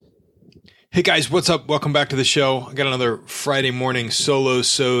Hey guys, what's up? Welcome back to the show. I got another Friday morning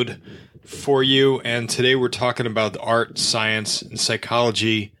solo-sode for you, and today we're talking about the art, science, and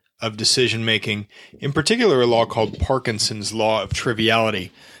psychology of decision-making, in particular a law called Parkinson's Law of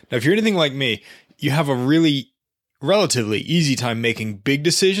Triviality. Now, if you're anything like me, you have a really relatively easy time making big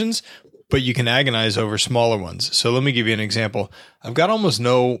decisions, but you can agonize over smaller ones. So let me give you an example. I've got almost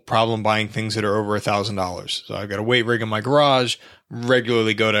no problem buying things that are over $1,000. So I've got a weight rig in my garage,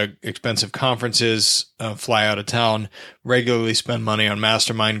 regularly go to expensive conferences, fly out of town, regularly spend money on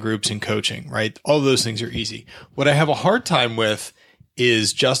mastermind groups and coaching, right? All of those things are easy. What I have a hard time with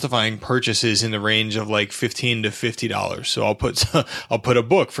is justifying purchases in the range of like $15 to $50. So I'll put a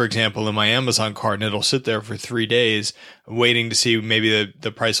book, for example, in my Amazon cart, and it'll sit there for 3 days waiting to see maybe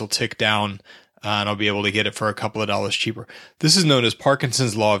the price will tick down, and I'll be able to get it for a couple of dollars cheaper. This is known as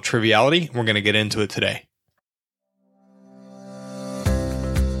Parkinson's Law of Triviality. We're going to get into it today.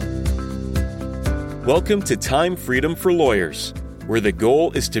 Welcome to Time Freedom for Lawyers, where the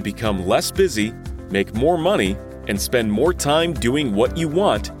goal is to become less busy, make more money, and spend more time doing what you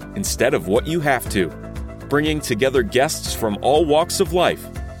want instead of what you have to. Bringing together guests from all walks of life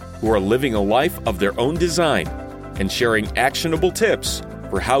who are living a life of their own design and sharing actionable tips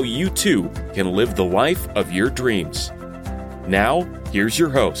for how you too can live the life of your dreams. Now, here's your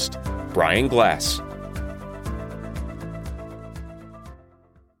host, Brian Glass.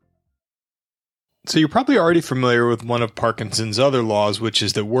 So you're probably already familiar with one of Parkinson's other laws, which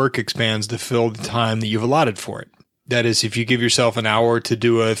is that work expands to fill the time that you've allotted for it. That is, if you give yourself an hour to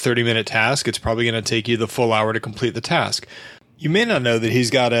do a 30-minute task, it's probably going to take you the full hour to complete the task. You may not know that he's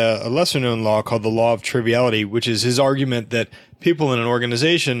got a lesser-known law called the Law of Triviality, which is his argument that people in an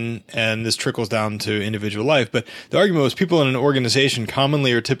organization, and this trickles down to individual life, but the argument was people in an organization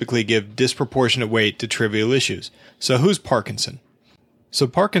commonly or typically give disproportionate weight to trivial issues. So who's Parkinson? So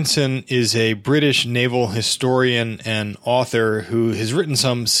Parkinson is a British naval historian and author who has written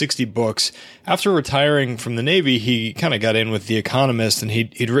some 60 books. After retiring from the Navy, he kind of got in with The Economist, and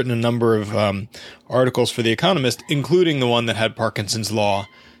he'd written a number of articles for The Economist, including the one that had Parkinson's Law,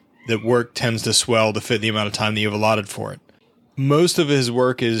 that work tends to swell to fit the amount of time that you've allotted for it. Most of his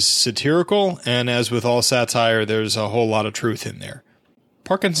work is satirical, and as with all satire, there's a whole lot of truth in there.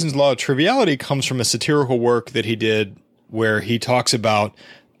 Parkinson's Law of Triviality comes from a satirical work that he did where he talks about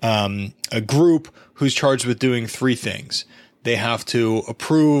a group who's charged with doing three things. They have to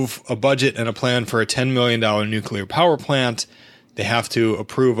approve a budget and a plan for a $10 million nuclear power plant. They have to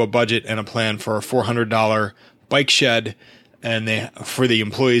approve a budget and a plan for a $400 bike shed for the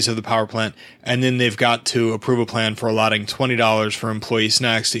employees of the power plant. And then they've got to approve a plan for allotting $20 for employee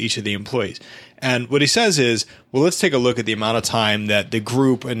snacks to each of the employees. And what he says is, well, let's take a look at the amount of time that the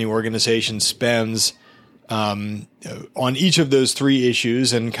group and the organization spends on each of those three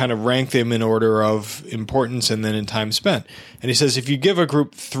issues and kind of rank them in order of importance and then in time spent. And he says if you give a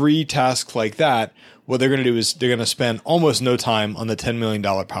group three tasks like that, what they're going to do is they're going to spend almost no time on the $10 million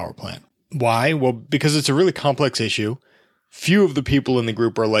power plant. Why? Well, because it's a really complex issue. Few of the people in the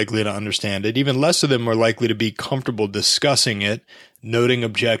group are likely to understand it. Even less of them are likely to be comfortable discussing it, noting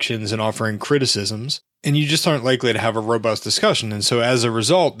objections and offering criticisms. And you just aren't likely to have a robust discussion. And so as a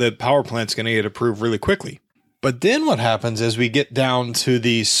result, the power plant's going to get approved really quickly. But then what happens as we get down to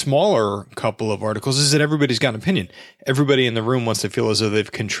the smaller couple of articles is that everybody's got an opinion. Everybody in the room wants to feel as though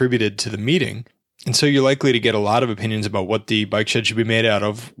they've contributed to the meeting. And so you're likely to get a lot of opinions about what the bike shed should be made out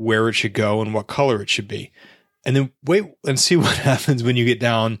of, where it should go, and what color it should be. And then wait and see what happens when you get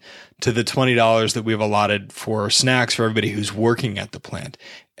down to the $20 that we've allotted for snacks for everybody who's working at the plant.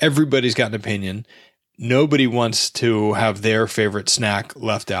 Everybody's got an opinion. Nobody wants to have their favorite snack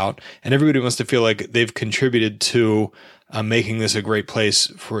left out, and everybody wants to feel like they've contributed to making this a great place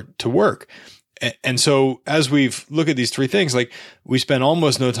for it to work. And so as we've looked at these three things, like we spend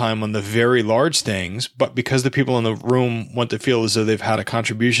almost no time on the very large things, but because the people in the room want to feel as though they've had a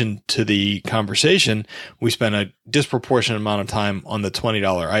contribution to the conversation, we spend a disproportionate amount of time on the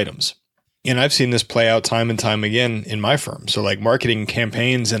 $20 items. And I've seen this play out time and time again in my firm. So like marketing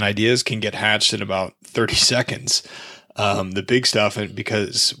campaigns and ideas can get hatched in about 30 seconds. The big stuff,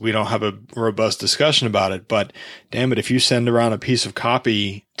 because we don't have a robust discussion about it. But damn it, if you send around a piece of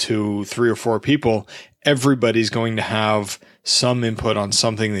copy to 3 or 4 people, everybody's going to have some input on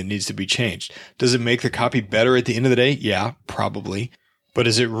something that needs to be changed. Does it make the copy better at the end of the day? Yeah, probably. But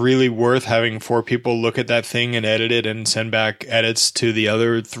is it really worth having 4 people look at that thing and edit it and send back edits to the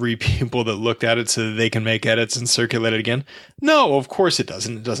other 3 people that looked at it so that they can make edits and circulate it again? No, of course it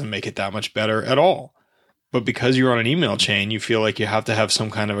doesn't. It doesn't make it that much better at all. But because you're on an email chain, you feel like you have to have some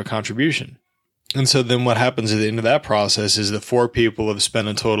kind of a contribution. And so then what happens at the end of that process is that 4 people have spent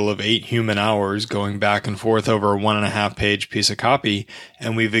a total of 8 human hours going back and forth over a 1.5 page piece of copy.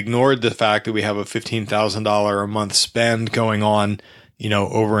 And we've ignored the fact that we have a $15,000 a month spend going on,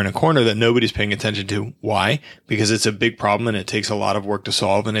 over in a corner that nobody's paying attention to. Why? Because it's a big problem and it takes a lot of work to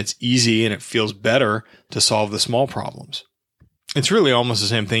solve, and it's easy and it feels better to solve the small problems. It's really almost the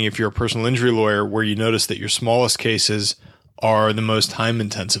same thing if you're a personal injury lawyer, where you notice that your smallest cases are the most time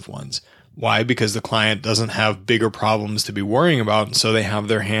intensive ones. Why? Because the client doesn't have bigger problems to be worrying about. And so they have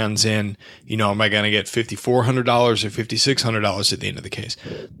their hands in, am I going to get $5,400 or $5,600 at the end of the case?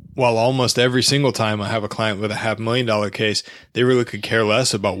 While almost every single time I have a client with a $500,000 case, they really could care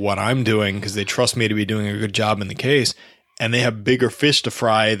less about what I'm doing because they trust me to be doing a good job in the case. And they have bigger fish to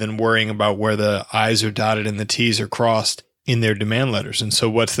fry than worrying about where the I's are dotted and the T's are crossed in their demand letters. And so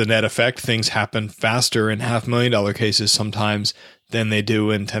what's the net effect? Things happen faster in $500,000 cases sometimes than they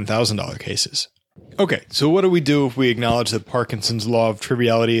do in $10,000 cases. Okay, so what do we do if we acknowledge that Parkinson's law of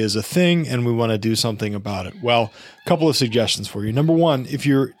triviality is a thing and we want to do something about it? Well, a couple of suggestions for you. Number one, if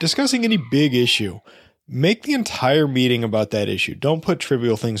you're discussing any big issue, make the entire meeting about that issue. Don't put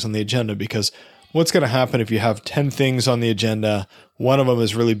trivial things on the agenda, because what's going to happen if you have 10 things on the agenda, one of them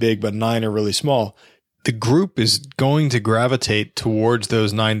is really big, but 9 are really small? The group is going to gravitate towards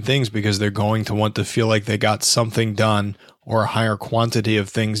those 9 things because they're going to want to feel like they got something done or a higher quantity of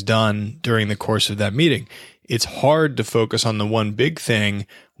things done during the course of that meeting. It's hard to focus on the one big thing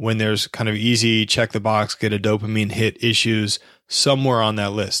when there's kind of easy check the box, get a dopamine hit issues somewhere on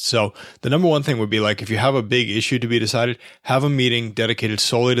that list. So the number one thing would be, like, if you have a big issue to be decided, have a meeting dedicated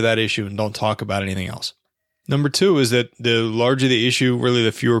solely to that issue and don't talk about anything else. Number 2 is that the larger the issue, really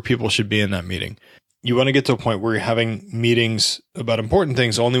the fewer people should be in that meeting. You want to get to a point where you're having meetings about important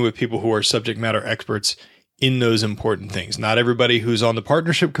things only with people who are subject matter experts in those important things. Not everybody who's on the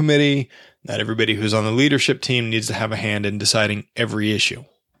partnership committee, not everybody who's on the leadership team needs to have a hand in deciding every issue.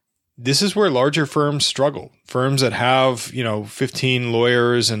 This is where larger firms struggle. Firms that have, 15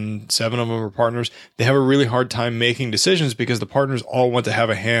 lawyers and 7 of them are partners, they have a really hard time making decisions because the partners all want to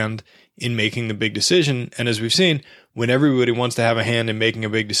have a hand in making the big decision. And as we've seen, when everybody wants to have a hand in making a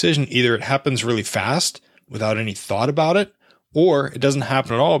big decision, either it happens really fast without any thought about it, or it doesn't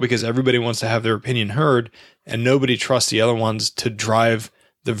happen at all because everybody wants to have their opinion heard and nobody trusts the other ones to drive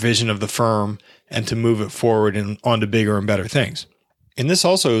the vision of the firm and to move it forward and onto bigger and better things. And this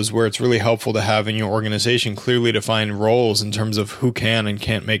also is where it's really helpful to have in your organization clearly defined roles in terms of who can and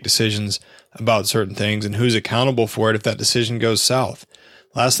can't make decisions about certain things and who's accountable for it if that decision goes south.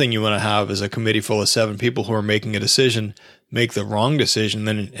 Last thing you want to have is a committee full of 7 people who are making a decision, make the wrong decision,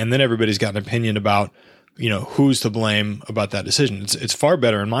 and then everybody's got an opinion about, who's to blame about that decision. It's far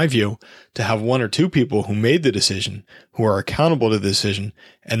better, in my view, to have 1 or 2 people who made the decision, who are accountable to the decision,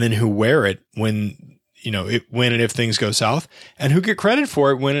 and then who wear it when and if things go south, and who get credit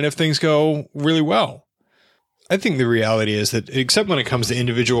for it when and if things go really well. I think the reality is that, except when it comes to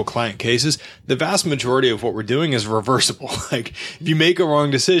individual client cases, the vast majority of what we're doing is reversible. Like, if you make a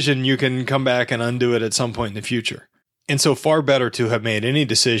wrong decision, you can come back and undo it at some point in the future. And so far better to have made any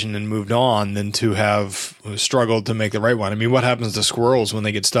decision and moved on than to have struggled to make the right one. I mean, what happens to squirrels when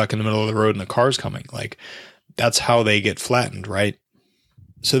they get stuck in the middle of the road and the car's coming? Like, that's how they get flattened, right?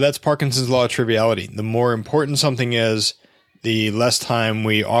 So that's Parkinson's law of triviality. The more important something is, the less time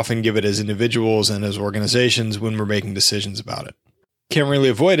we often give it as individuals and as organizations when we're making decisions about it. Can't really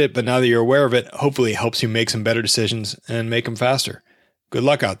avoid it, but now that you're aware of it, hopefully it helps you make some better decisions and make them faster. Good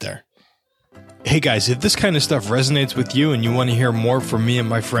luck out there. Hey guys, if this kind of stuff resonates with you and you want to hear more from me and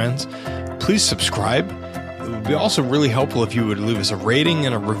my friends, please subscribe. It would be also really helpful if you would leave us a rating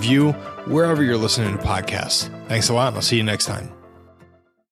and a review wherever you're listening to podcasts. Thanks a lot, and I'll see you next time.